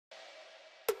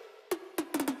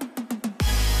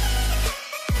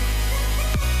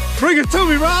Bring it to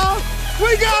me, Rob.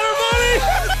 We got our money.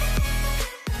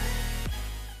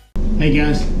 Hey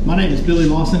guys, my name is Billy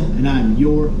Lawson and I'm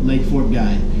your Lake Fork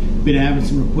guide. Been having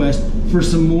some requests for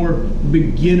some more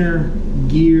beginner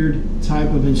geared type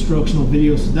of instructional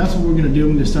videos. So that's what we're gonna do.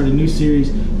 I'm gonna start a new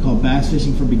series called Bass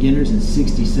Fishing for Beginners in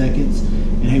 60 seconds.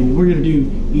 And hey, what we're gonna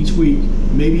do each week,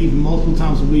 maybe even multiple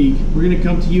times a week, we're gonna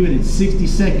come to you and in 60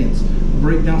 seconds,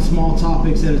 break down small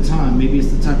topics at a time. Maybe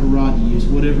it's the type of rod you use,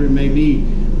 whatever it may be.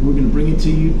 We're gonna bring it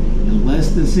to you in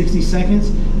less than 60 seconds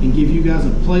and give you guys a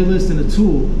playlist and a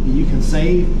tool that you can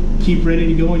save, keep ready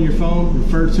to go on your phone,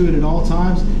 refer to it at all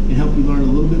times, and help you learn a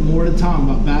little bit more at a time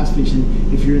about bass fishing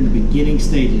if you're in the beginning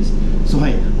stages. So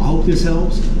hey, I hope this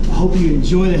helps. I hope you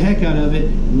enjoy the heck out of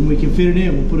it. When we can fit it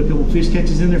in, we'll put a couple fish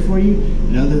catches in there for you.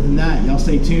 And other than that, y'all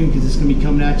stay tuned because it's gonna be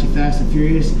coming at you fast and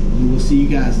furious. And we'll see you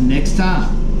guys next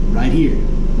time, right here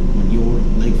on your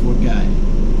Lake Fork Guide.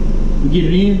 We get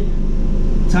it in,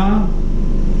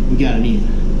 Tom, we got it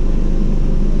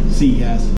in. See you guys.